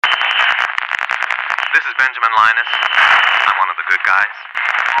This is Benjamin Linus. I'm one of the good guys.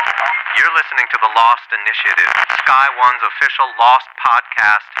 You're listening to The Lost Initiative, Sky One's official Lost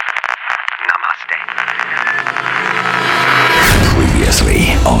podcast. Namaste.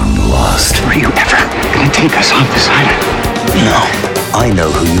 Previously on Lost. Are you ever gonna take us off this island? No. I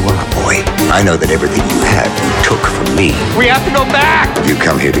know who you are, boy. I know that everything you had, you took from me. We have to go back! Have you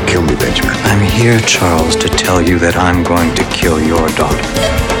come here to kill me, Benjamin? I'm here, Charles, to tell you that I'm going to kill your daughter.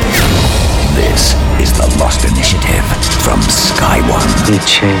 This is the Lost Initiative from Sky One. We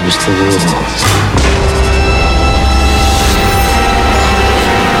changed the rules.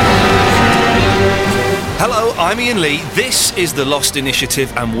 Hello, I'm Ian Lee. This is the Lost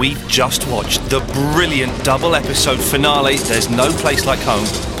Initiative, and we've just watched the brilliant double-episode finale, There's No Place Like Home,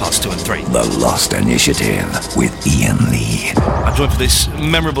 parts 2 and 3. The Lost Initiative with Ian Lee. I'm joined for this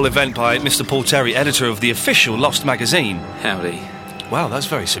memorable event by Mr. Paul Terry, editor of the official Lost magazine. Howdy. Wow, that's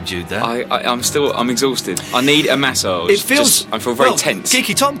very subdued there. I'm exhausted. I need a massage. It feels... I feel very tense.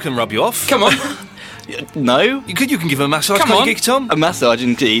 Geeky Tom can rub you off. Come on. No? You can give him a massage, Come can't on. you, Geeky Tom? A massage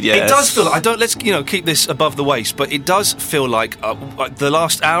indeed, yes. It does feel like, let's keep this above the waist, but it does feel like the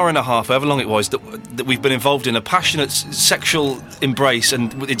last hour and a half, however long it was, that we've been involved in a passionate sexual embrace,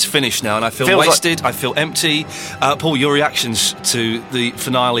 and it's finished now, and I feel Feels wasted, I feel empty. Paul, your reactions to the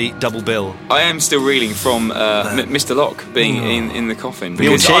finale double bill? I am still reeling from Mr. Locke being in the coffin.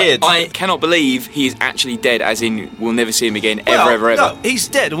 You're Because cheered. I cannot believe he is actually dead, as in we'll never see him again, ever. No, he's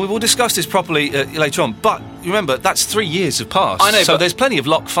dead, and we will discuss this properly later on, but remember, that's 3 years have passed. I know, so but there's plenty of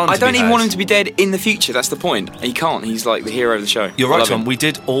Locke fun to I don't be even had. want him to be dead in the future, that's the point. He can't, he's like the hero of the show. You're I right, love Tom. him. We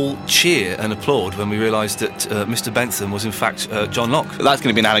did all cheer and applaud when we realised that Mr. Bentham was in fact John Locke. That's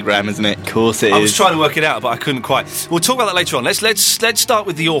going to be an anagram, isn't it? Of course it is. I was trying to work it out, but I couldn't quite. We'll talk about that later on. Let's start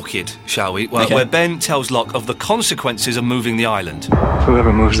with the orchid, shall we? Okay. Where Ben tells Locke of the consequences of moving the island.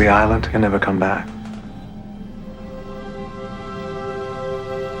 Whoever moves the island can never come back.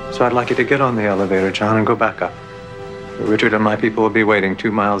 So I'd like you to get on the elevator, John, and go back up. Richard and my people will be waiting 2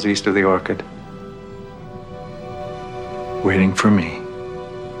 miles east of the orchid. Waiting for me.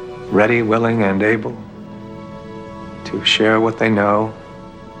 Ready, willing, and able to share what they know.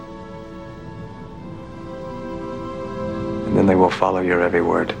 And then they will follow your every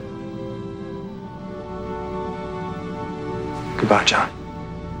word. Goodbye, John.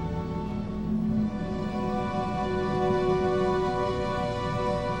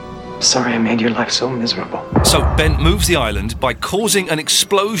 Sorry I made your life so miserable. So Ben moves the island by causing an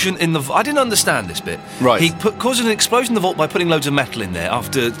explosion in the... I didn't understand this bit. Right. He caused an explosion in the vault by putting loads of metal in there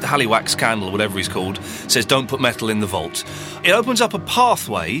after Halliwax Candle, or whatever he's called, says don't put metal in the vault. It opens up a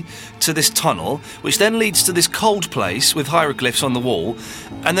pathway to this tunnel, which then leads to this cold place with hieroglyphs on the wall,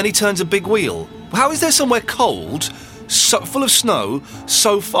 and then he turns a big wheel. How is there somewhere cold, full of snow,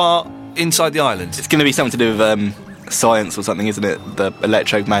 so far inside the island? It's going to be something to do with science or something, isn't it? The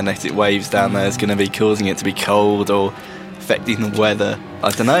electromagnetic waves down there is going to be causing it to be cold or affecting the weather. I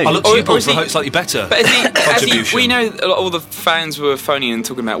don't know. I look to you, Paul, is for he- a slightly better But contribution. we know all the fans were phoning and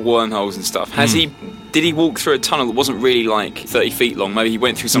talking about wormholes and stuff. Did he walk through a tunnel that wasn't really like 30 feet long? Maybe he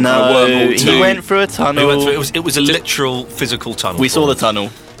went through some kind of wormhole too. he went through a tunnel. It was a literal physical tunnel. We saw the tunnel.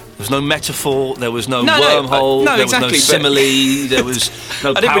 There was no metaphor, there was no No, wormhole, no, there exactly, was no but- simile, there was no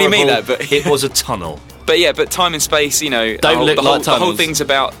I didn't really mean parable. that, but- it was a tunnel. But time and space, the Don't whole, look the, like whole, the whole tunnels. thing's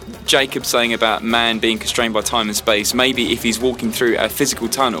about Jacob saying about man being constrained by time and space. Maybe if he's walking through a physical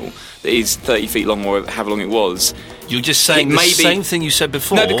tunnel that is 30 feet long or however long it was. You're just saying the same thing you said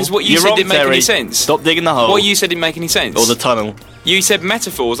before. No, because what you You're said wrong, didn't make Terry. any sense. Stop digging the hole. What you said didn't make any sense. Or the tunnel. You said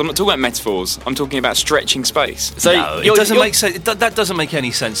metaphors. I'm not talking about metaphors. I'm talking about stretching space. So No, it doesn't make sense. That doesn't make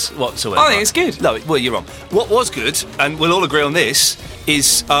any sense whatsoever. I think it's good. No, well, you're wrong. What was good, and we'll all agree on this,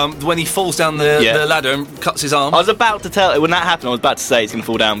 is when he falls down the ladder and cuts his arm. I was about to tell when that happened. I was about to say he's going to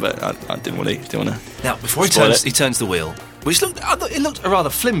fall down, but I didn't want to. Now, before he turns the wheel, which looked a rather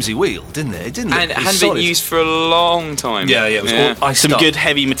flimsy wheel, didn't it? It didn't. And It it was hadn't solid. been used for a long time. Yeah, it was all iced Some up. good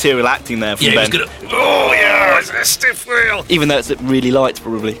heavy material acting there from Yeah, Ben. it was good. Oh yeah, it's a stiff wheel. Even though it's really light,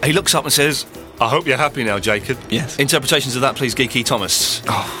 probably. He looks up and says, "I hope you're happy now, Jacob." Yes. Interpretations of that, please, Geeky Thomas.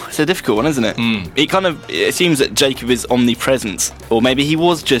 Oh, it's a difficult one, isn't it? It seems that Jacob is omnipresent, or maybe he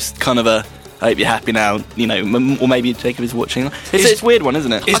was just kind of a. I hope you're happy now, or maybe Jacob is watching. It's a weird one,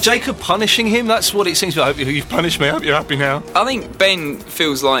 isn't it? Is Jacob punishing him? That's what it seems to be. I hope you've punished me. I hope you're happy now. I think Ben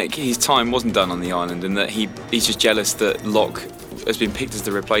feels like his time wasn't done on the island and that he's just jealous that Locke has been picked as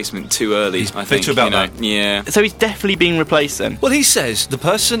the replacement too early. He's I think bitter about that. Yeah. So he's definitely being replaced then. Well, he says the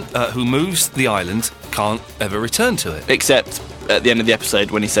person who moves the island can't ever return to it. Except at the end of the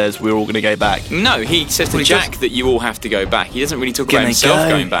episode when he says we're all going to go back? No, he says to Jack that you all have to go back. He doesn't really talk about himself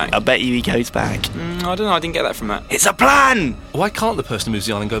going back. I bet you he goes back. I don't know. I didn't get that from that. It's a plan. Why can't the person who moves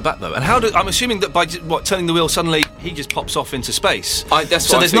the island go back though? And I'm assuming that by turning the wheel suddenly he just pops off into space. That's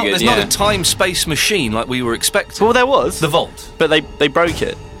so what there's not a time-space machine like we were expecting. Well, there was the vault, but they broke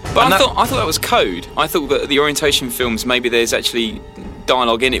it. But I thought that was code. I thought that the orientation films, maybe there's actually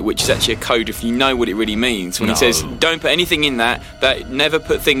dialogue in it which is actually a code if you know what it really means. When he says, don't put anything in that, never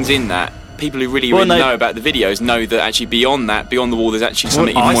put things in that, people who really know about the videos know that actually beyond the wall there's actually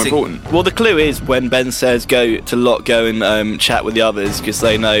something even more important. Well, the clue is when Ben says go and chat with the others because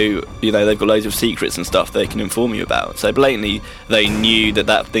they know, they've got loads of secrets and stuff they can inform you about. So blatantly they knew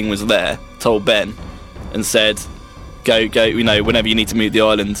that thing was there, told Ben and said go, whenever you need to move the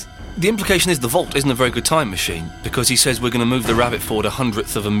island. The implication is the vault isn't a very good time machine because he says we're going to move the rabbit forward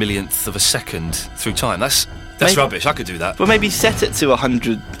 100th of a millionth of a second through time. That's rubbish. I could do that. Well, maybe set it to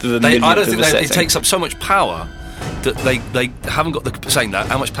 100th of a millionth. I don't think it takes up so much power that they haven't got saying that.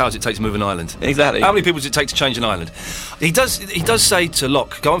 How much power does it take to move an island? Exactly. How many people does it take to change an island? He does say to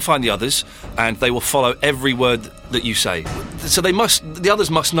Locke, go and find the others, and they will follow every word that you say. So the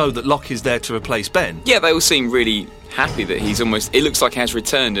others must know that Locke is there to replace Ben. Yeah, they all seem really happy that he's almost. It looks like he has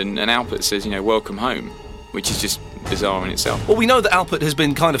returned, and Alpert says, welcome home, which is just bizarre in itself. Well, we know that Alpert has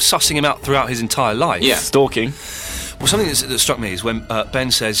been kind of sussing him out throughout his entire life. Yeah, stalking. Well, something that struck me is when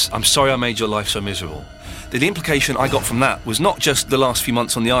Ben says, "I'm sorry I made your life so miserable." The implication I got from that was not just the last few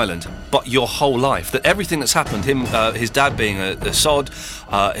months on the island, but your whole life. That everything that's happened, his dad being a sod,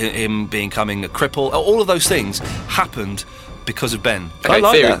 him becoming a cripple, all of those things happened because of Ben. Okay, I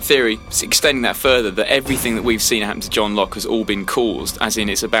like theory, extending that further, that everything that we've seen happen to John Locke has all been caused, as in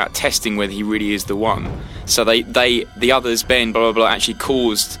it's about testing whether he really is the one. So the others, Ben, blah, blah, blah, actually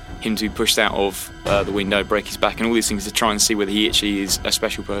caused him to be pushed out of the window, break his back, and all these things to try and see whether he actually is a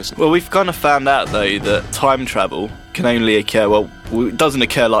special person. Well, we've kind of found out, though, that time travel can only occur, it doesn't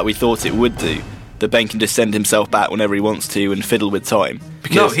occur like we thought it would do. That Ben can just send himself back whenever he wants to and fiddle with time.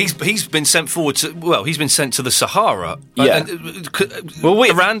 No, he's been sent forward to. Well, he's been sent to the Sahara. Yeah.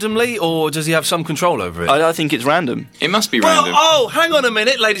 Randomly, or does he have some control over it? I think it's random. It must be random. Oh, hang on a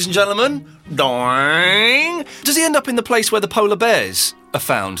minute, ladies and gentlemen. Doing. Does he end up in the place where the polar bears are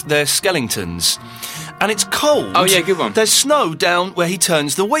found? They're skeletons, and it's cold. Oh yeah, good one. There's snow down where he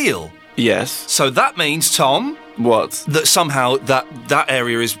turns the wheel. Yes. So that means, Tom. What? That somehow that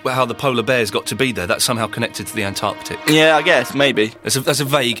area is how the polar bears got to be there. That's somehow connected to the Antarctic. Yeah, I guess, maybe. That's a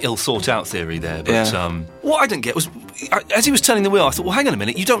vague, ill-thought-out theory there. But yeah. What I didn't get was, as he was turning the wheel, I thought, well, hang on a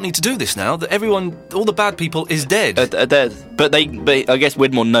minute, you don't need to do this now. That all the bad people is dead. Are dead. But I guess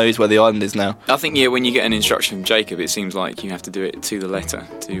Widmore knows where the island is now. I think, when you get an instruction from Jacob, it seems like you have to do it to the letter.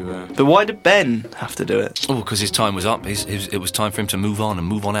 But why did Ben have to do it? Oh, because his time was up. It was time for him to move on and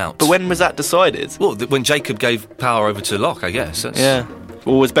move on out. But when was that decided? Well, when Jacob gave power over to Locke, I guess. Yeah.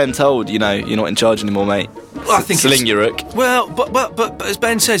 Well, was Ben told, you're not in charge anymore, mate? Well, I think Sling your rook. Well, but as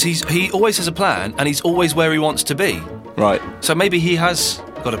Ben says, he always has a plan, and he's always where he wants to be. Right. So maybe he has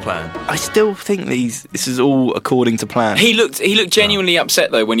got a plan. I still think this is all according to plan. He looked genuinely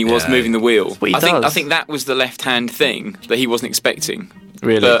upset though when he was moving the wheel. I think that was the left-hand thing that he wasn't expecting.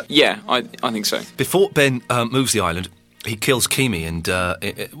 Really? But yeah, I think so. Before Ben moves the island, he kills Kimi, and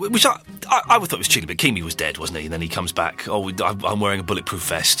which I thought was cheating, but Kimi was dead, wasn't he? And then he comes back. Oh, I'm wearing a bulletproof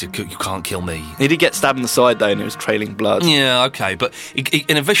vest. You can't kill me. He did get stabbed in the side though, and it was trailing blood. Yeah, okay, but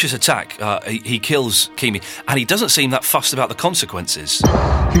in a vicious attack, he kills Kimi, and he doesn't seem that fussed about the consequences.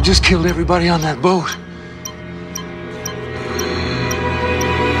 You just killed everybody on that boat.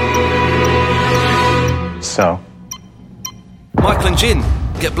 So? Michael and Jin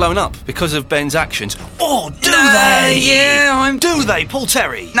get blown up because of Ben's actions. Or do they? Yeah, Do they, Paul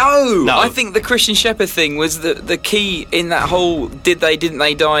Terry? No, I think the Christian Shepherd thing was the key in that whole didn't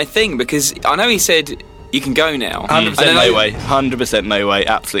they die thing, because I know he said you can go now. 100% no way. 100% no way.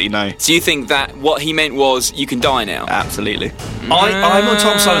 Absolutely no. So you think that what he meant was you can die now? Absolutely. I'm on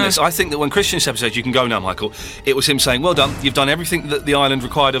Tom's side on this. I think that when Christian Shepherd said you can go now, Michael, it was him saying, well done, you've done everything that the island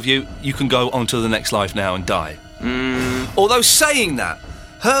required of you, you can go on to the next life now and die. Although saying that,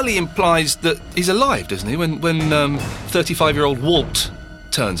 Hurley implies that he's alive, doesn't he? When 35-year-old Walt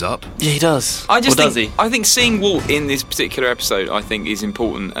turns up. Yeah, he does. Does he? I think seeing Walt in this particular episode, I think, is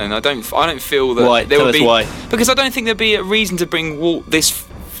important, and I don't feel that there would be. Why? Because I don't think there'd be a reason to bring Walt this,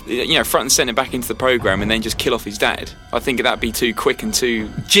 front and centre back into the programme and then just kill off his dad. I think that'd be too quick and too.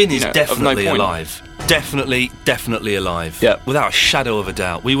 Jin is definitely alive. Definitely alive. Yeah. Without a shadow of a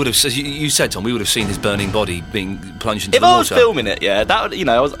doubt. We would have, as you said, Tom, we would have seen his burning body being plunged into If the I water. was filming it, that would,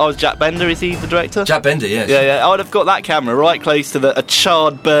 I was Jack Bender. Is he the director? Jack Bender, yes. Yeah. I would have got that camera right close to a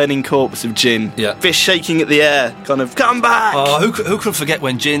charred, burning corpse of Jin. Yeah. Fist shaking at the air, kind of, come back! Oh, who can forget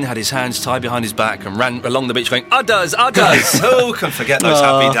when Jin had his hands tied behind his back and ran along the beach going, Udders! Who can forget those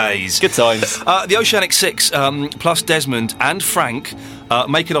happy days? Good times. The Oceanic Six, plus Desmond and Frank,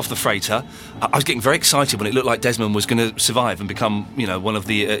 make it off the freighter. I was getting very excited when it looked like Desmond was going to survive and become, one of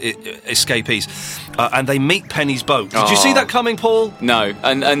the escapees. And they meet Penny's boat. Did you see that coming, Paul? No,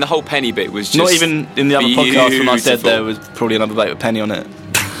 and the whole Penny bit was just Not even in the other podcast when I said beautiful. there was probably another boat with Penny on it.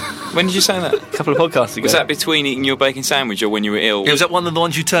 When did you say that? A couple of podcasts ago. Was that between eating your bacon sandwich or when you were ill? Was that one of the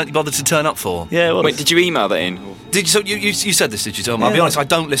ones you bothered to turn up for? Yeah, it was. Wait, did you email that in? Did you, so you said this, did you, Tom? I'll be honest, I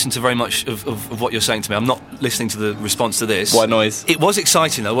don't listen to very much of what you're saying to me. I'm not listening to the response to this. White noise. It was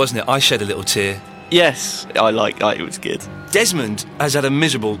exciting, though, wasn't it? I shed a little tear. Yes, it was good. Desmond has had a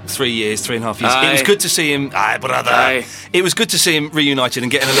miserable 3.5 years. Aye. It was good to see him, brother. Aye. It was good to see him reunited and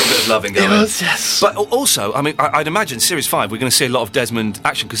getting a little bit of loving going. It was, yes. But also, I mean, I'd imagine Series 5, we're going to see a lot of Desmond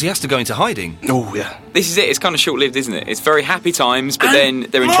action because he has to go into hiding. Oh, yeah. This is it. It's kind of short-lived, isn't it? It's very happy times, but then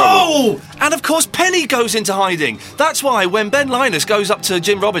they're in trouble. And of course, Penny goes into hiding. That's why when Ben Linus goes up to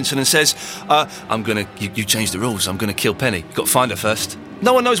Jim Robinson and says, you changed the rules, I'm going to kill Penny. You've got to find her first.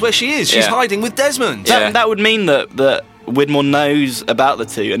 No one knows where she is. She's Yeah. hiding with Desmond. Yeah. That would mean that Widmore knows about the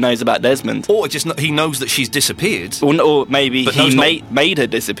two and knows about Desmond. Or he knows that she's disappeared. Or maybe But he knows not- made her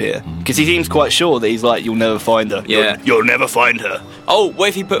disappear. Because he seems quite sure that he's like, you'll never find her. Yeah. You'll never find her. Oh, what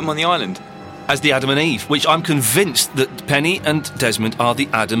if he put them on the island? As the Adam and Eve, which I'm convinced that Penny and Desmond are the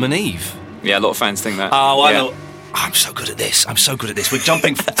Adam and Eve. Yeah, a lot of fans think that. Oh, I Yeah. know. I'm so good at this. We're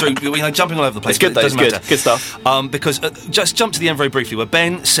jumping through, jumping all over the place. It's good, but though. it It's doesn't good. matter. Good stuff. Because just jump to the end very briefly, where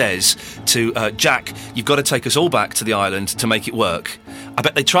Ben says to Jack, "You've got to take us all back to the island to make it work." I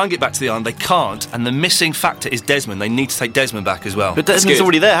bet they try and get back to the island, they can't, and the missing factor is Desmond. They need to take Desmond back as well. But Desmond's good.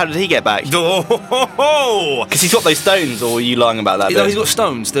 already there. How did he get back? Oh! Because he's got those stones, or are you lying about that? You know, bit? he's got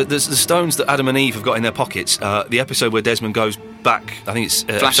stones. There's the stones that Adam and Eve have got in their pockets. The episode where Desmond goes back, I think it's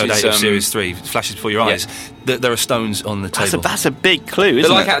episode 8 of Series 3, Flashes Before Your Eyes. There are stones on the table. That's a big clue, They're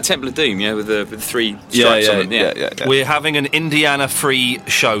isn't like it? out of Temple of Doom, with the 3 stripes on them. Yeah. We're having an Indiana-free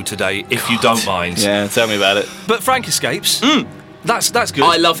show today, if you don't mind. Yeah, tell me about it. But Frank escapes. That's good.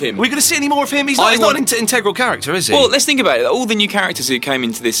 I love him. We're going to see any more of him? He's not an integral character, is he? Well, let's think about it. All the new characters who came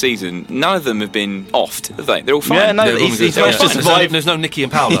into this season, none of them have been offed, have they? They're all fine. Yeah, no, They're all he's good. managed to There's survive. there's no Nicky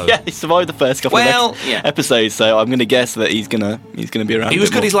and Paolo. Yeah, he survived the first couple Well, of yeah. episodes, so I'm going to guess that he's going to be around. He a was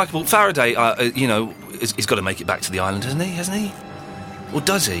bit good. more. He's likeable. Faraday, he's got to make it back to the island, hasn't he? Or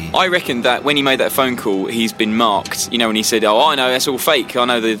does he? I reckon that when he made that phone call, he's been marked. When he said, I know, that's all fake. I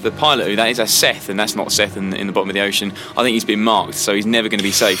know the pilot, that's Seth, and that's not Seth in the bottom of the ocean. I think he's been marked, so he's never going to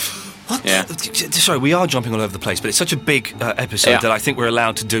be safe. What? Yeah. Sorry, we are jumping all over the place, but it's such a big episode Yeah. that I think we're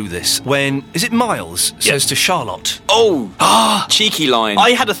allowed to do this. When, is it Miles says to Charlotte, Oh! Cheeky line. I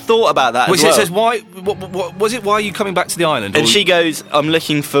had a thought about that which as well. it says, what was it, why are you coming back to the island? And Or- she goes, I'm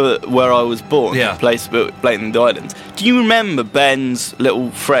looking for where I was born, Yeah. a place blatantly the island. Do you remember Ben's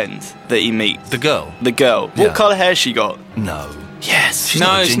little friend that he meets? The girl? The girl. Yeah. What colour hair she got? No. Yes. She's no,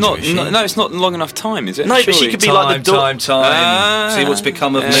 not a it's ginger, not. is she? No, it's not long enough time, is it? No, but she Surely. could be like the time. See what's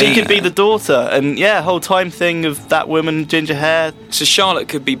become of me. She could be the daughter, and whole time thing of that woman, ginger hair. So Charlotte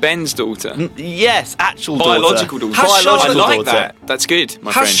could be Ben's daughter. Yes, actual Biological daughter. Has I Charlotte- like daughter. that. That's good,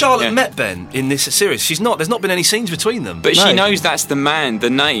 my Has friend. Charlotte Yeah. met Ben in this series? She's not. There's not been any scenes between them. But No. she knows that's the man,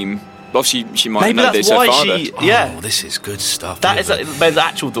 the name. Well, she might Maybe know that that's it's her why father. she. Oh, Yeah, this is good stuff. that is Ruben. Ben's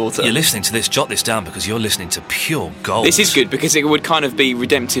actual daughter. You're listening to this, jot this down because you're listening to pure gold. This is good because it would kind of be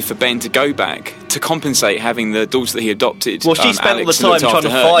redemptive for Ben to go back to compensate having the daughter that he adopted. Well, she spent all the Alex, time looked trying after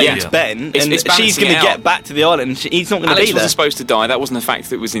to her. find Yeah. Ben, It's and she's balancing going to it get out. back to the island. And he's not going to Alex be there. wasn't supposed to die. That wasn't a fact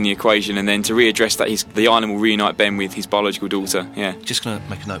that was in the equation. And then to readdress that, the island will reunite Ben with his biological daughter. Yeah. Just going to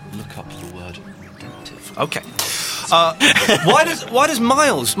make a note. Look up the word redemptive. Okay. Why does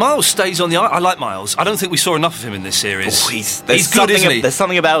Miles stays on the island? I like Miles. I don't think we saw enough of him in this series. There's good, something, isn't he? There's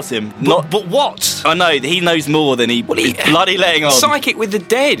something about him. But what? I know he knows more than he's bloody letting on. Psychic with the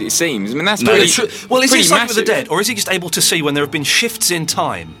dead, it seems. I mean, that's No, pretty, Well, is he pretty psychic with the massive. dead, or is he just able to see when there have been shifts in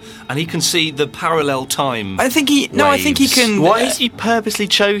time, and he can see the parallel time? I think he waves? can. Why has he purposely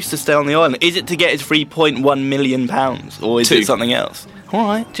chose to stay on the island? Is it to get his £3.1 million, or is Two. it something else? All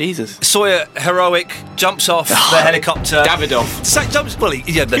right, Jesus. Sawyer, heroic, jumps off the helicopter. Davidoff.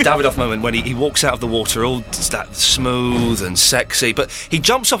 The Davidoff moment when he walks out of the water, all that smooth and sexy. But he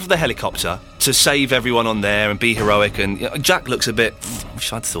jumps off of the helicopter to save everyone on there and be heroic. And Jack looks a bit. I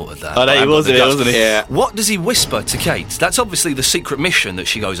wish I'd thought of that. I know he was, wasn't he? Yeah. What does he whisper to Kate? That's obviously the secret mission that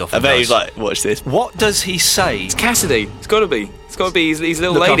she goes off. I and bet does. he's like, watch this. What does he say? It's Cassidy. It's got to be. It's got to be his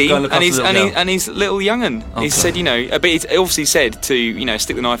little Look lady after and his the little girl. and his little young'un. Okay. He said, but it's obviously said to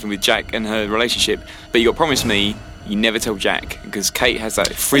stick the knife in with Jack and her relationship. But you got to promise me you never tell Jack, because Kate has that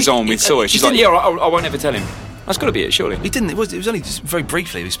frisson with Sawyer. She's like, I won't ever tell him. That's got to be it, surely. He didn't. It was only just very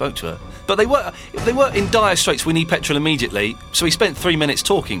briefly he spoke to her. But they were in dire straits. We need petrol immediately. So he spent 3 minutes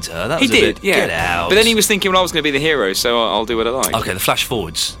talking to her. That He was a did, bit, yeah. Get out. But then he was thinking, I was going to be the hero, so I'll do what I like. Okay, the flash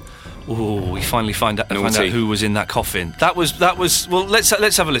forwards. Ooh, we finally find out Naughty. who was in that coffin. That was. Well, let's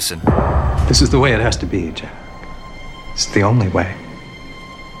have a listen. This is the way it has to be, Jack. It's the only way.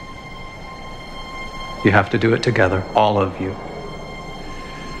 You have to do it together, all of you.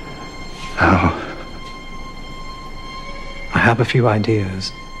 Oh. I have a few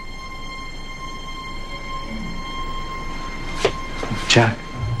ideas. Jack,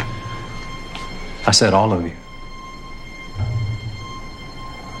 I said all of you.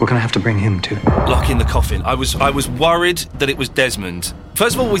 We're gonna have to bring him too. Lock in the coffin. I was worried that it was Desmond.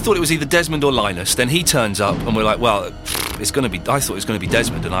 First of all, we thought it was either Desmond or Linus. Then he turns up, and we're like, well, it's going to be. I thought it was going to be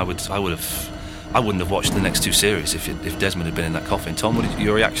Desmond, and I wouldn't have watched the next two series if Desmond had been in that coffin. Tom, what are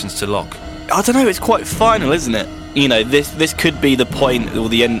your reactions to Locke? I don't know. It's quite final, isn't it? This could be the point or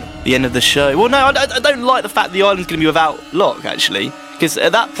the end of the show. Well, no, I don't like the fact the island's going to be without Locke, actually, because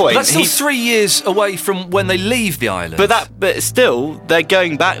at that point That's still 3 years away from when they leave the island. But still, they're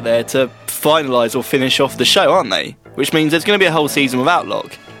going back there to finalise or finish off the show, aren't they? Which means there's going to be a whole season without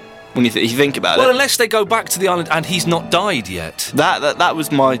Locke. When you think about well, it. unless they go back to the island and he's not died yet. That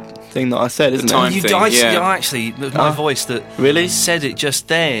was my thing that I said, isn't time it? You thing, died. yeah. Actually, it was my voice that Really? said it just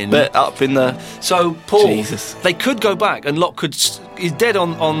then. But up in the... So, Paul, Jesus. they could go back and Locke could... He's dead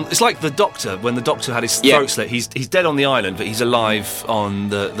on... It's like the Doctor, when the Doctor had his throat slit. He's dead on the island, but he's alive on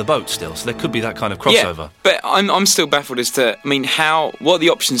the boat still. So there could be that kind of crossover. Yeah, but I'm still baffled as to, what are the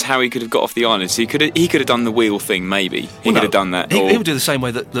options how he could have got off the island? So he could have done the wheel thing, maybe. He could have done that. He would do the same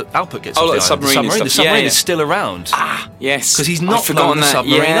way that Alpert gets off like the island. submarine and The stuff. submarine Yeah. is still around. Yes. Because he's I've not forgotten blown the that.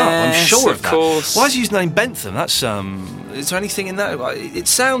 submarine up. I'm Yes, sure of that. Course. Why is he using the name Bentham? That's Is there anything in that? It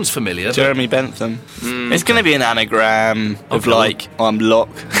sounds familiar. but- Jeremy Bentham. It's going to be an anagram of Okay. I'm Locke.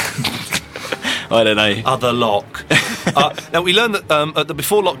 I don't know. Other Locke. Now, we learned that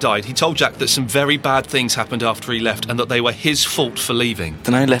before Locke died, he told Jack that some very bad things happened after he left and that they were his fault for leaving.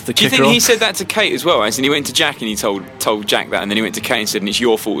 Don't know, left the Do you kicker think he off. said that to Kate as well? As in, he went to Jack and he told Jack that, and then he went to Kate and said, and it's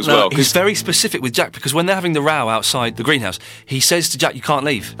your fault as well. He's 'cause- very specific with Jack because when they're having the row outside the greenhouse, he says to Jack, you can't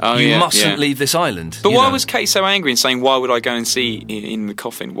leave. Oh, You yeah, mustn't yeah. leave this island. But you why know. was Kate so angry and saying, why would I go and see in the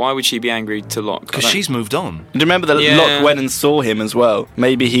coffin? Why would she be angry to Locke? Because she's moved on. Do you remember that Yeah. Locke went and saw him as well?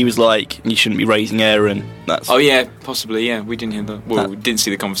 Maybe he was like, you shouldn't be raising Aaron. That's... Oh, yeah, possibly, yeah. We didn't hear that. Well, we didn't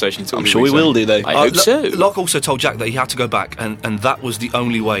see the conversation at all. I'm did sure we So- will do, though. I hope so. Locke also told Jack that he had to go back, and that was the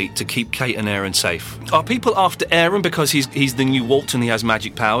only way to keep Kate and Aaron safe. Are people after Aaron because he's the new Walt and he has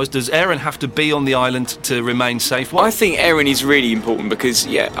magic powers? Does Aaron have to be on the island to remain safe? What? I think Aaron is really important because,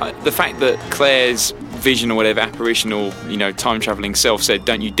 the fact that Claire's vision or whatever, apparition or, time travelling self said,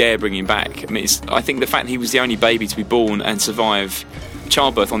 don't you dare bring him back. I think the fact that he was the only baby to be born and survive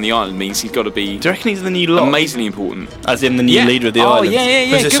childbirth on the island means he's got to be Do you reckon he's the new Locke? amazingly important. As in the new leader of the oh, island? yeah,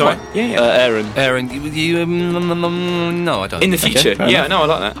 Who's this, good sorry? one. Yeah. Aaron. Aaron, no, I don't. in the think- future. fair Yeah, enough.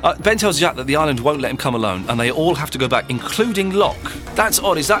 no, I like that. Ben tells Jack that the island won't let him come alone, and they all have to go back, including Locke. That's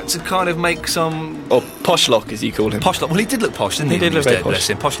odd. Is that to kind of make some Or Posh Locke, as you call him. posh Locke? Well, he did look posh, didn't he? He did when look was very dead, posh. bless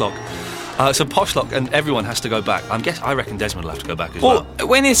him. Posh Locke. So Posh Locke and everyone has to go back. I reckon Desmond will have to go back as well. Well,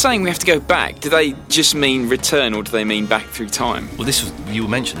 when they're saying we have to go back, do they just mean return or do they mean back through time? Well, you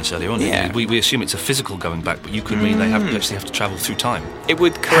mentioned this earlier on. didn't Yeah. you? We assume it's a physical going back, but you could mean they actually have to travel through time. It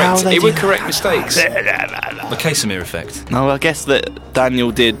would How correct. they It would do correct mistakes. The Casimir effect. No, I guess that Daniel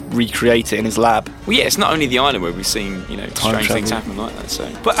did recreate it in his lab. Well, yeah, it's not only the island where we've seen strange things travel. happen like that. So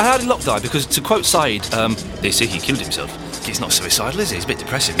But how did Locke die? Because to quote Said, they say he killed himself. He's not suicidal, is he? He's a bit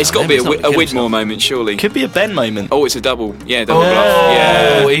depressive. it's now, got to be isn't it? He's a not gonna kill Widmore moment, surely. Could be a Ben moment. Oh, it's a double. Yeah, double bluff. Oh,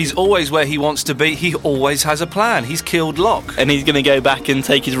 Yeah. he's always where he wants to be. He always has a plan. He's killed Locke. And he's going to go back and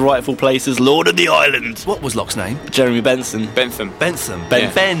take his rightful place as Lord of the Island. What was Locke's name? Jeremy Benson. Bentham. Bentham.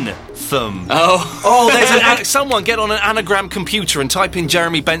 Ben- Bentham. Oh. Oh, there's someone get on an anagram computer and type in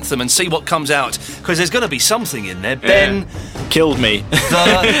Jeremy Bentham and see what comes out, because there's going to be something in there. Ben, Killed me.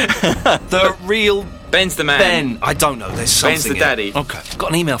 the real Ben's the man. Ben, I don't know, there's something Ben's the here. daddy. Okay, got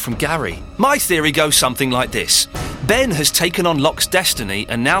an email from Gary. My theory goes something like this. Ben has taken on Locke's destiny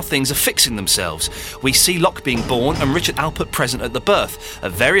and now things are fixing themselves. We see Locke being born and Richard Alpert present at the birth.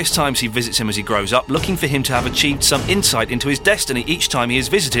 At various times he visits him as he grows up, looking for him to have achieved some insight into his destiny. Each time he is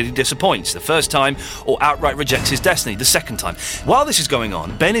visited, he disappoints. The first time, or outright rejects his destiny. The second time. While this is going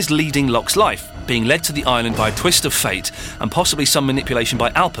on, Ben is leading Locke's life, being led to the island by a twist of fate and possibly some manipulation by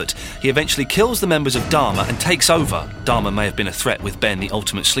Alpert. He eventually kills the members of Dharma and takes over. Dharma may have been a threat, with Ben the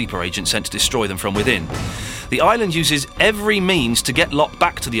ultimate sleeper agent sent to destroy them from within. The island uses every means to get Locke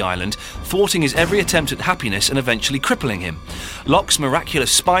back to the island, thwarting his every attempt at happiness and eventually crippling him. Locke's miraculous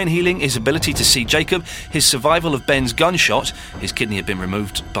spine healing, his ability to see Jacob, his survival of Ben's gunshot, his kidney had been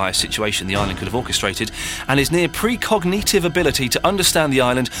removed by a situation the island could have orchestrated, and his near precognitive ability to understand the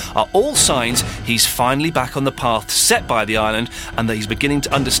island are all signs he's finally back on the path set by the island and that he's beginning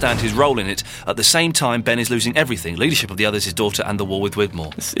to understand his role in it. At the same time, Ben is losing everything: leadership of the others, his daughter, and the war with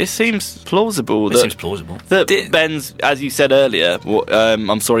Widmore. It seems plausible. It seems plausible. That Ben's, as you said earlier,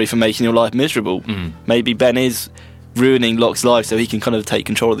 I'm sorry for making your life miserable. Maybe Ben is ruining Locke's life so he can kind of take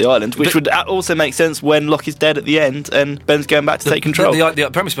control of the island, which would also make sense when Locke is dead at the end and Ben's going back to take control. The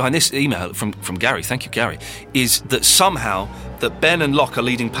premise behind this email from Gary, thank you Gary, is that somehow that Ben and Locke are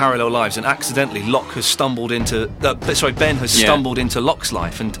leading parallel lives and accidentally Ben has stumbled into Locke's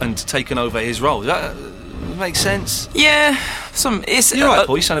life and taken over his role. Does that make sense? Yeah. You're right,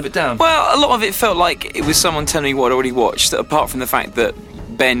 Paul, you sound a bit down. Well, a lot of it felt like it was someone telling me what I'd already watched, apart from the fact that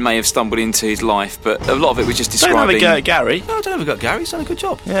Ben may have stumbled into his life, but a lot of it was just describing... Don't have a go at Gary. No, don't have a go at Gary, he's done a good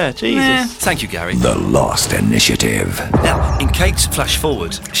job. Yeah, Jesus. Thank you, Gary. The Lost Initiative. Now, in Kate's flash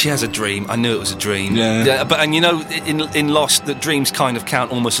forward, she has a dream. I knew it was a dream. Yeah. And you know, in Lost, that dreams kind of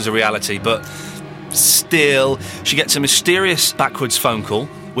count almost as a reality, but still, she gets a mysterious backwards phone call,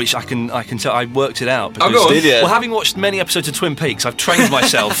 which I can tell. I worked it out. Because, go on. Well, having watched many episodes of Twin Peaks, I've trained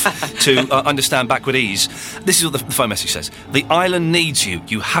myself to understand backwardese. This is what the phone message says: "The island needs you.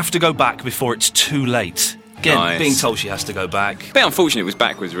 You have to go back before it's too late." Again, Nice. being told she has to go back. A bit unfortunate it was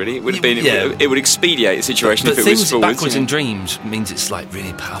backwards, really. It would have been. Yeah. It would expedite the situation But if it was things forwards. backwards you know. in dreams means it's like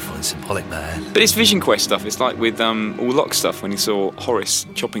really powerful and symbolic, man. But it's Vision Quest stuff. It's like with all Locke stuff when he saw Horace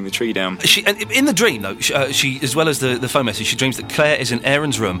chopping the tree down. And in the dream, though, she as well as the phone message, she dreams that Claire is in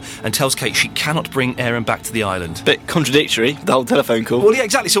Aaron's room and tells Kate she cannot bring Aaron back to the island. Bit contradictory, the whole telephone call. Well, yeah,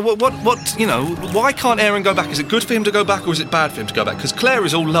 exactly. So what? You know, why can't Aaron go back? Is it good for him to go back, or is it bad for him to go back? Because Claire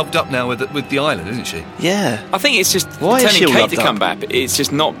is all loved up now with the island, isn't she? Yeah. I think it's just Why is she telling all Kate to loved come up? back. It's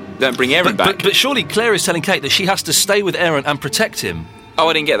just not don't bring Aaron back. But surely Claire is telling Kate that she has to stay with Aaron and protect him. Oh,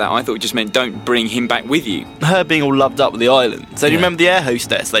 I didn't get that. I thought it just meant don't bring him back with you. Her being all loved up with the island. So do you Yeah. remember the air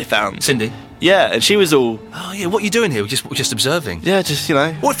hostess they found? Cindy. Yeah, and she was all... Oh yeah, what are you doing here? We're just observing. Yeah, just, you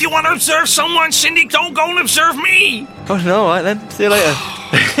know... Well, if you want to observe someone, Cindy, don't go and observe me. Oh, no, all right then. See you later.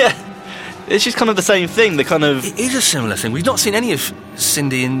 Yeah. It's just kind of the same thing, the kind of... It is a similar thing. We've not seen any of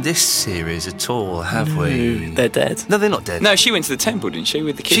Cindy in this series at all, have we? They're dead. No, they're not dead. No, she went to the temple, didn't she,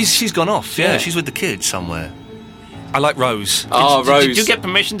 with the kids? She's gone off. Yeah, Yeah. she's with the kids somewhere. I like Rose. Oh, Rose. Did you get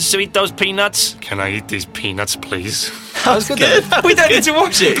permission to eat those peanuts? Can I eat these peanuts, please? That was good. We don't need to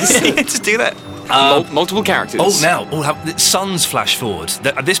watch it. Just do that. Multiple characters. Oh, now, Sun's flash forward.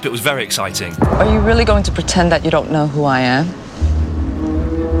 This bit was very exciting. Are you really going to pretend that you don't know who I am?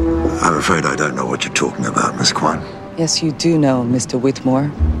 I'm afraid I don't know what you're talking about, Miss Kwan. Yes, you do know, Mr.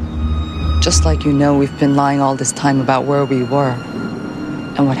 Whitmore. Just like you know we've been lying all this time about where we were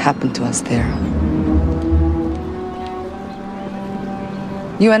and what happened to us there.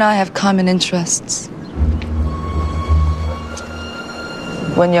 You and I have common interests.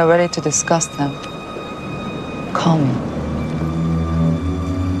 When you're ready to discuss them, call me.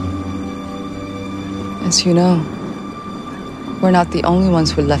 As you know, we're not the only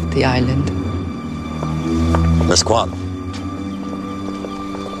ones who left the island. Miss Kwan,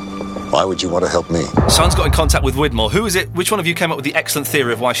 why would you want to help me? Sun's got in contact with Widmore. Who is it? Which one of you came up with the excellent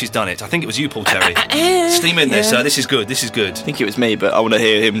theory of why she's done it? I think it was you, Paul Terry. Steam in there, sir. This is good. This is good. I think it was me, but I want to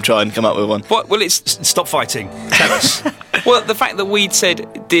hear him try and come up with one. What? Well, it's... Stop fighting. Tell us. Well, the fact that we'd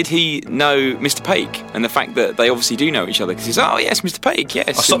said, did he know Mr. Paik? And the fact that they obviously do know each other. Because he's, oh, yes, Mr. Paik, yes.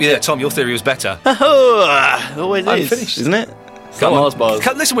 I'll stop you there, Tom. Your theory was better. Always is, Unfinished. isn't it? Go on. Mars bars.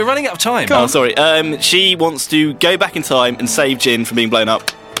 Listen, we're running out of time. Oh, sorry. She wants to go back in time and save Jin from being blown up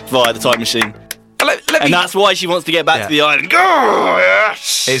via the time machine. And that's why she wants to get back to the island. Oh,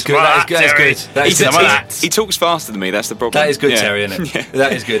 yes! It's good. That is good. He talks faster than me, that's the problem. That is good, Terry, isn't it? Yeah.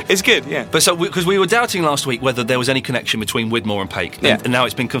 That is good. It's good, yeah. But so, because we were doubting last week whether there was any connection between Widmore and Paik, and now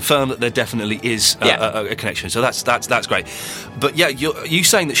it's been confirmed that there definitely is a connection. So that's great. But yeah, you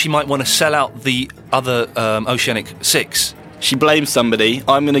saying that she might want to sell out the other Oceanic 6? She blames somebody.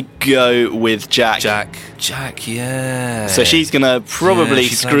 I'm going to go with Jack. Jack, yeah. So she's going to probably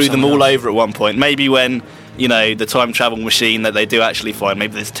screw them all over at one point. Maybe when, the time travel machine that they do actually find,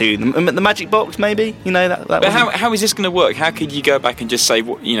 maybe there's two. The magic box, maybe? But how is this going to work? How could you go back and just say,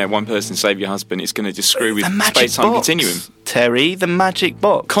 one person save your husband? It's going to just screw with space-time continuum. Terry, the magic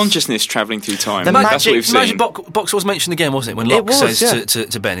box. Consciousness travelling through time. That's what we've seen. The magic box was mentioned again, wasn't it? When Locke says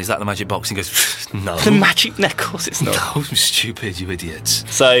to Ben, is that the magic box? And he goes, no. The magic... No, of course it's not. No, stupid, you idiots.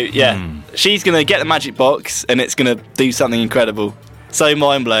 So, she's going to get the magic box and it's going to do something incredible. So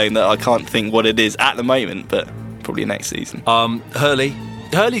mind-blowing that I can't think what it is at the moment, but probably next season.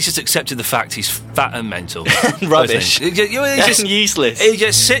 Hurley's just accepted the fact he's fat and mental. Rubbish. He's just useless. He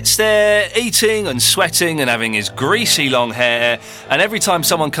just sits there eating and sweating and having his greasy long hair, and every time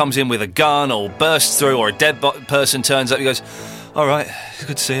someone comes in with a gun or bursts through or a dead person turns up, he goes, all right, it's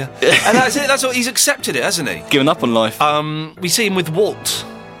good to see you. And that's it. That's what he's accepted it, hasn't he? Given up on life. We see him with Walt.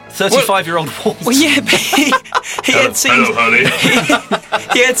 35-year-old Walt. Well, yeah, but he had scenes. Hello, honey.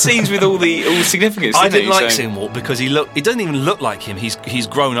 He had scenes with all the significance. I didn't like seeing Walt because he doesn't even look like him. He's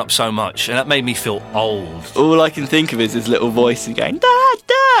grown up so much, and that made me feel old. All I can think of is his little voice going, Dad,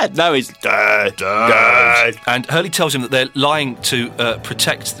 Dad. No, he's Dad, Dad. And Hurley tells him that they're lying to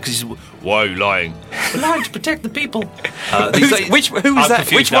protect. Because he's, why are you lying? We're lying to protect the people. Who was that?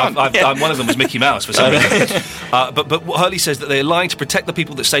 Which one? One of them was Mickey Mouse for some reason. But Hurley says that they're lying to protect the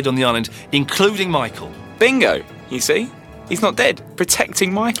people that stayed on the island, including Michael. Bingo. You see? He's not dead.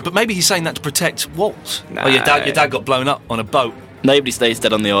 Protecting Michael. But maybe he's saying that to protect Walt. No. Oh, your dad got blown up on a boat. Nobody stays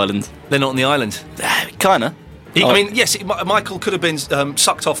dead on the island. They're not on the island. Kinda. I mean, yes, Michael could have been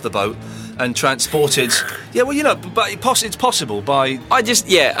sucked off the boat and transported. Yeah, well, but it's possible by.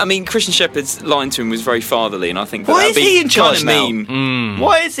 Christian Shepherd's line to him was very fatherly, and I think why is he in charge now?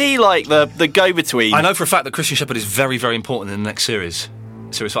 Why is he like the go-between? I know for a fact that Christian Shepherd is very, very important in the next series.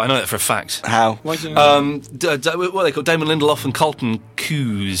 I know that for a fact. How? Why do you know? What are they called? Damon Lindelof and Colton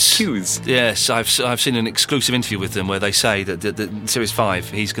Cuse. Yes, I've seen an exclusive interview with them where they say that in Series 5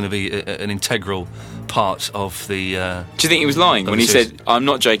 he's going to be an integral part of the... Do you think he was lying when he said, I'm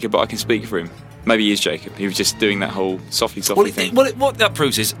not Jacob, but I can speak for him? Maybe he is Jacob. He was just doing that whole softly thing. What that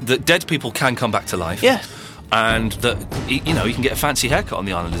proves is that dead people can come back to life. Yeah. And that, he can get a fancy haircut on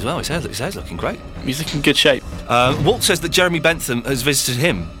the island as well. His hair's looking great. He's looking in good shape. Walt says that Jeremy Bentham has visited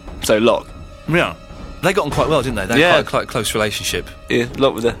him. So Locke. Yeah. They got on quite well, didn't they? They had quite a close relationship. Yeah,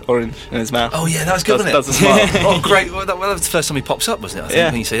 Locke with the orange in his mouth. Oh, yeah, that was good, wasn't it? That's a smile. Oh, great. Well, that was the first time he pops up, wasn't it? I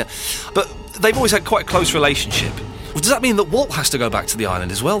think, when you say that. But they've always had quite a close relationship. Well, does that mean that Walt has to go back to the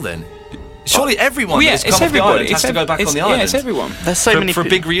island as well, then? Surely everyone has come off the island has to go back on the island. Yeah, it's everyone. There's so many... For a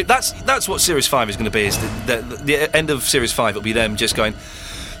big that's what Series 5 is going to be, is the end of Series 5 will be them just going...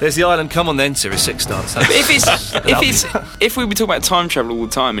 There's the island, come on then, Series 6 starts. But if we were talking about time travel all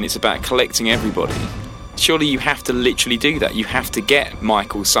the time and it's about collecting everybody, surely you have to literally do that. You have to get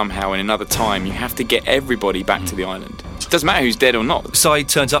Michael somehow in another time. You have to get everybody back to the island. It doesn't matter who's dead or not. Saeed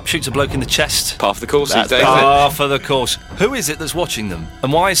turns up, shoots a bloke in the chest. Half the course these days. Half of the course. Who is it that's watching them?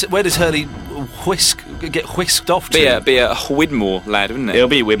 And where does Hurley get whisked off to? Be a Widmore lad, wouldn't it? It'll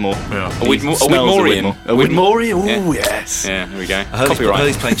be Widmore. Yeah. A Widmorian. A Widmorian? Oh, yes. Yeah, there we go.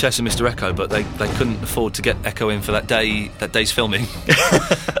 Hurley's playing chess with Mr. Echo, but they couldn't afford to get Echo in for that day's filming.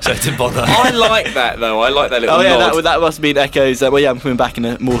 So it didn't bother. I like that, though. I like that little nod. That must mean Echo's, I'm coming back in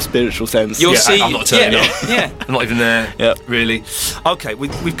a more spiritual sense. You'll see. I'm not turning up. Yeah. I'm not even there. Yeah. Really. Okay,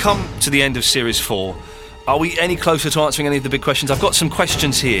 we've come to the end of Series 4. Are we any closer to answering any of the big questions? I've got some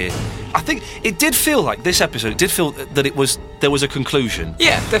questions here. I think it did feel like this episode. It did feel that there was a conclusion.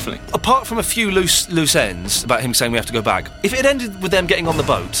 Yeah, definitely. Apart from a few loose ends about him saying we have to go back. If it ended with them getting on the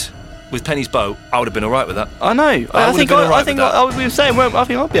boat, with Penny's boat, I would have been all right with that. I know. I think we were saying. Well, I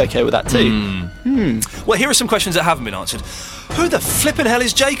think I'd be okay with that too. Well, here are some questions that haven't been answered. Who the flippin' hell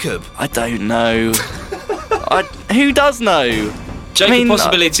is Jacob? I don't know. Who does know? Jacob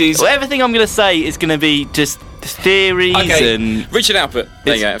possibilities. Well, everything I'm going to say is going to be just theories and... Richard Alpert.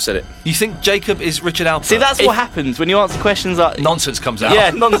 There you go, I've said it. You think Jacob is Richard Alpert? See, that's what happens when you answer questions like... Nonsense comes out. Yeah,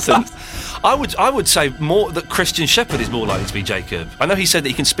 nonsense. I would say more that Christian Shepherd is more likely to be Jacob. I know he said that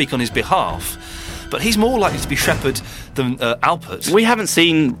he can speak on his behalf, but he's more likely to be Shepherd than Alpert. We haven't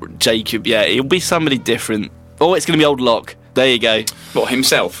seen Jacob yet. It'll be somebody different. Or it's going to be old Locke. There you go. What,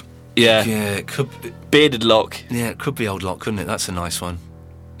 himself? Yeah. Yeah, it could be, Bearded Locke. yeah, it could be Old Locke, couldn't it? That's a nice one.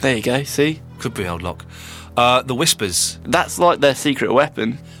 There you go, see? Could be Old Locke. The Whispers. That's like their secret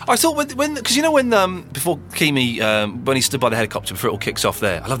weapon. I thought when because you know when before Kimi when he stood by the helicopter before it all kicks off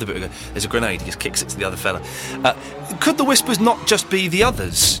there, I love the bit where there's a grenade, he just kicks it to the other fella. Could the Whispers not just be the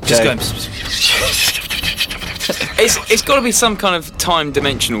others? Just going. It's got to be some kind of time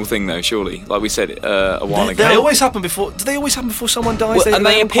dimensional thing, though. Surely, like we said a while ago. They always happen before. Do they always happen before someone dies? Well, and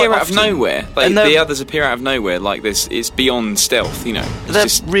they appear quite out of often. nowhere. And The others appear out of nowhere. Like this, it's beyond stealth. You know, it's They're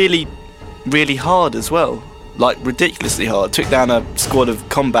just really, really hard as well. Like, ridiculously hard. Took down a squad of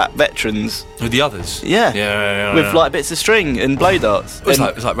combat veterans. With the others. Yeah. Yeah. With, like, bits of string and blow darts. It's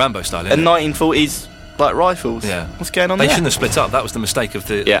and, like Rambo style, isn't and it? 1940s, like, rifles. Yeah. What's going on They there? shouldn't have split up. That was the mistake of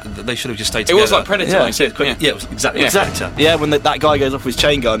the. Yeah. They should have just stayed it together. was like Predator. Yeah. Like you said. Yeah, it was exactly. Exactly. Yeah, when that guy goes off with his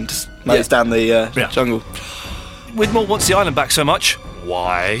chain gun, just mows down the jungle. Widmore wants the island back so much.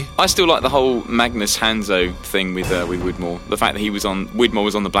 Why? I still like the whole Magnus Hanzo thing with Widmore. The fact that Widmore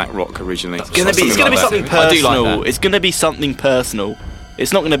was on the Black Rock originally. It's going to be something personal. I do like that. It's going to be something personal.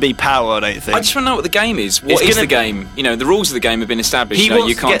 It's not going to be power, I don't think. I just want to know what the game is. What is the game? You know, the rules of the game have been established. He You know, wants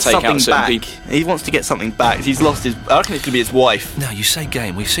you to can't get take something out certain back. people. He wants to get something back. He's lost his. I reckon it's going to be his wife. Now you say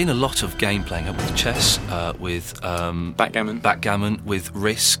game. We've seen a lot of game playing with chess, with backgammon, with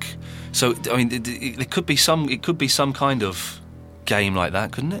Risk. So I mean, it could be some. It could be some kind of game like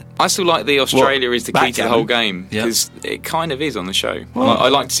that, couldn't it? I still like the Australia is the key to the whole game Yeah. because it kind of is on the show. Well- I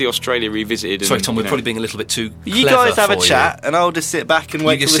like to see Australia revisited. Sorry, and, Tom, we're you know. probably being a little bit too. You clever guys have a for you. chat, and I'll just sit back and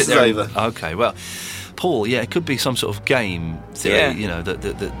wait You till just this sit is there over. Okay, well, Paul, yeah, it could be some sort of game. Yeah. You know,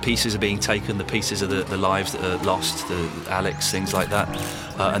 the pieces are being taken, the pieces of the lives that are lost, the Alex, things like that,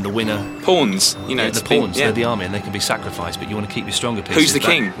 and the winner. Pawns, you know, Yeah, it's the pawns, yeah. they're the army, and they can be sacrificed, but you want to keep your stronger pieces. Who's the back.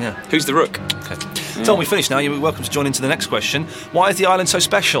 king? Yeah. Who's the rook? Okay. Tom, we finished now. You're welcome to join into the next question. Why is the island so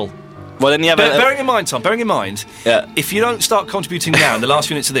special? Well, then you have Bearing in mind, Tom, Yeah. if you don't start contributing now in the last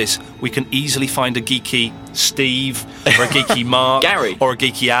few minutes of this, we can easily find a geeky Steve, or a geeky Mark, Gary. or a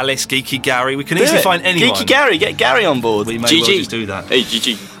geeky Alice, geeky Gary. We can Do easily it. find anyone. Geeky Gary, get Gary on board. We may well GG. just do that. Hey,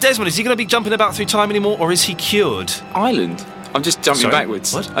 GG. Desmond, is he going to be jumping about through time anymore, or is he cured? Island. I'm just jumping Sorry?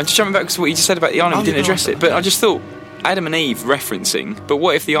 backwards. What? I'm just jumping back to what you just said about the island. Oh, We didn't you're address right. it, but Okay. I just thought Adam and Eve referencing. But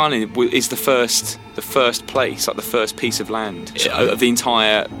what if the island is the first place, like the first piece of land of the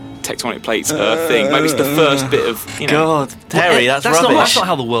entire tectonic plates Earth thing? Maybe it's the first bit of God, Terry, that's rubbish. That's not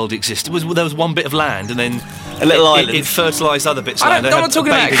how the world existed. There was one bit of land, and then A little it island. It fertilised other bits of I'm land. They not had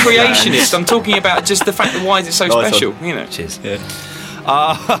talking about babies on creationist. I'm talking about just the fact that why is it so Nice special? one. You know. Cheers. Yeah.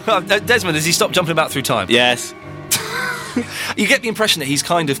 Desmond, has he stopped jumping about through time? Yes. You get the impression that he's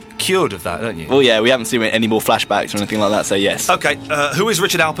kind of cured of that, don't you? Well, yeah, we haven't seen any more flashbacks or anything like that, so yes. Okay, who is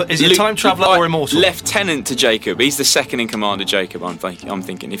Richard Alpert? Is he a Luke- time traveller or immortal? Lieutenant to Jacob. He's the second in command of Jacob. I'm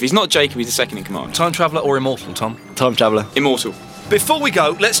thinking. If he's not Jacob, he's the second in command. Time traveller or immortal, Tom? Time traveller. Immortal. Before we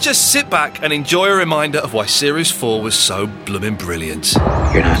go, let's just sit back and enjoy a reminder of why Series 4 was so blooming brilliant.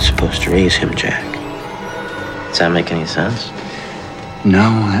 You're not supposed to raise him, Jack. Does that make any sense? No,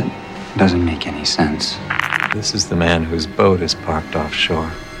 that doesn't make any sense. This is the man whose boat is parked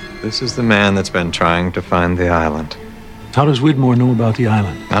offshore. This is the man that's been trying to find the island. How does Widmore know about the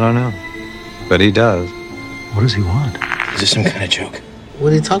island? I don't know, but he does. What does he want? Is this some kind of joke?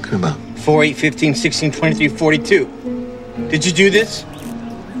 What are you talking about? 4, 8, 15, 16, 23, 42. Did you do this?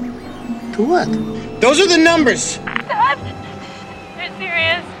 To what? Those are the numbers. Dad, you're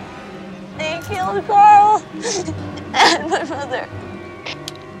serious. They killed Carl and my mother.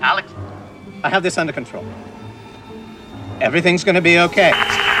 Alex, I have this under control. Everything's gonna be okay.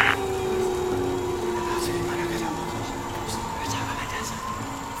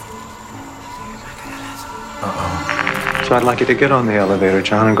 So I'd like you to get on the elevator,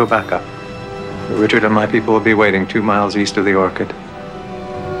 John, and go back up. Richard and my people will be waiting 2 miles east of the Orchid.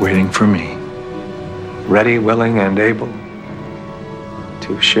 Waiting for me. Ready, willing, and able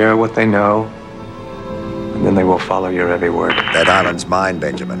to share what they know, and then they will follow your every word. That island's mine,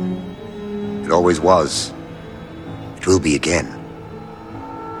 Benjamin. It always was. It will be again.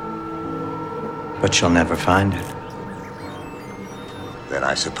 But you'll never find it. Then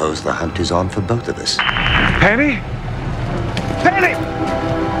I suppose the hunt is on for both of us. Penny? Penny!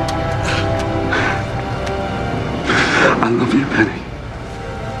 I love you, Penny.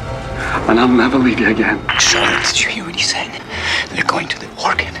 And I'll never leave you again. Charlotte, did you hear what he said? They're going to the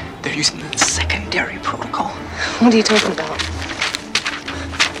Orchid. They're using the secondary protocol. What are you talking about?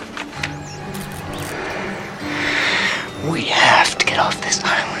 We have to get off this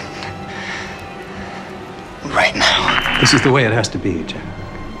island. Right now. This is the way it has to be, Jack.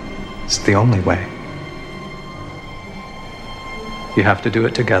 It's the only way. You have to do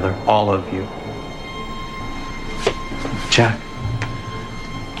it together, all of you. Jack,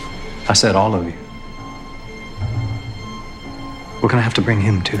 I said all of you. We're going to have to bring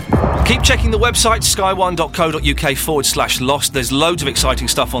him too. Keep checking the website, sky1.co.uk/Lost. There's loads of exciting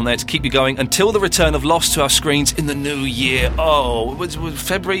stuff on there to keep you going until the return of Lost to our screens in the new year. Oh, was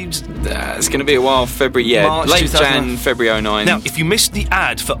February? It's going to be a while. February, yeah. March Late 2000. Jan, February 09. Now, if you missed the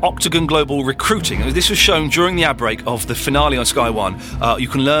ad for Octagon Global Recruiting, this was shown during the ad break of the finale on Sky One, you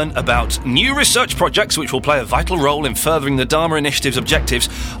can learn about new research projects which will play a vital role in furthering the Dharma Initiative's objectives,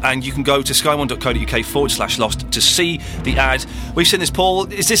 and you can go to sky1.co.uk/Lost to see the ad. We've seen this,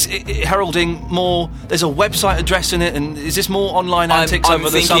 Paul. Is this heralding more? There's a website address in it, and is this more online antics over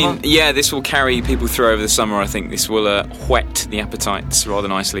the summer? Yeah, this will carry people through over the summer. I think this will whet the appetites rather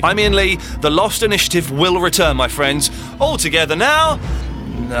nicely. I'm Ian Lee. The Lost Initiative will return, my friends. All together now.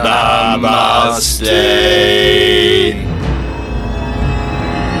 Namaste.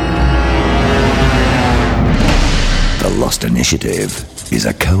 The Lost Initiative is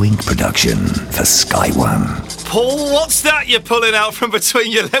a Co-Inc production for Sky One. Paul, what's that you're pulling out from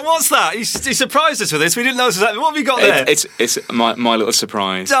between your legs? What's that? He surprised us with this. We didn't know this was happening. What have you got there? It's my little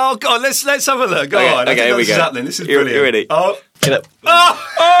surprise. Oh, God, let's have a look. Go on. Okay, here we go. Happening. This is brilliant. You ready? Oh. Get up.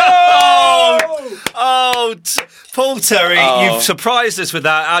 Paul Terry, you've surprised us with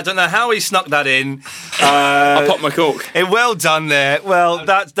that. I don't know how he snuck that in. I popped my cork. Well done there. Well,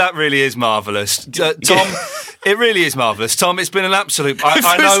 that really is marvellous. Tom, it really is marvellous. Tom, it's been an absolute...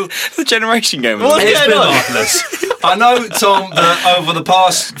 I know... The generation game. It's been marvellous. I know, Tom, that over the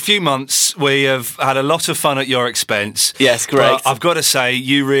past few months we have had a lot of fun at your expense. Yes, correct. But I've got to say,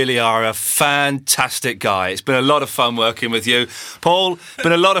 you really are a fantastic guy. It's been a lot of fun working with you. Paul,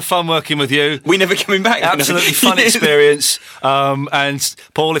 been a lot of fun working with you. We never coming back. Absolutely fun experience. And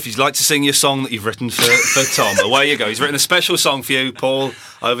Paul, if you'd like to sing your song that you've written for Tom, away you go. He's written a special song for you. Paul,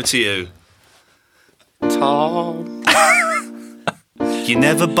 over to you. Tom. You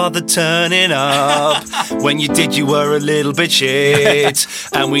never bothered turning up. When you did, you were a little bit shit.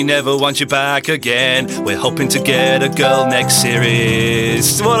 And we never want you back again. We're hoping to get a girl next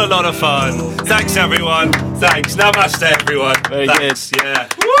series. What a lot of fun. Thanks, everyone. Thanks. Namaste, everyone. Very Thanks. good. Yeah.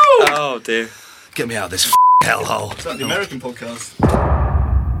 Woo! Oh, dear. Get me out of this hellhole. It's like the American podcast.